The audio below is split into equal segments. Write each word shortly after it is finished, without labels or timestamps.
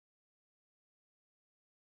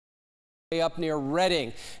up near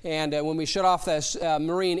Redding, and when we shut off this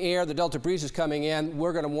marine air, the Delta breeze is coming in,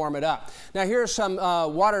 we're going to warm it up. Now here's some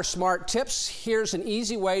water smart tips. Here's an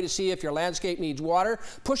easy way to see if your landscape needs water.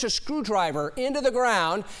 Push a screwdriver into the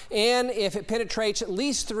ground, and if it penetrates at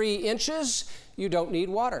least 3 inches, you don't need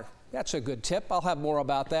water. That's a good tip. I'll have more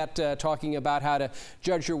about that, talking about how to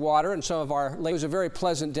judge your water and some of our lakes. It was a very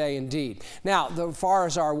pleasant day indeed. Now, as far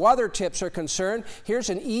as our weather tips are concerned, here's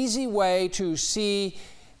an easy way to see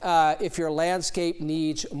if your landscape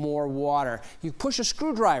needs more water. You push a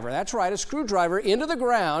screwdriver, that's right, a screwdriver into the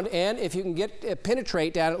ground, and if you can get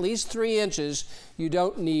penetrate down at least 3 inches, you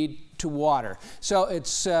don't need to water. So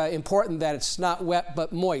it's important that it's not wet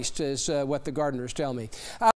but moist, is what the gardeners tell me.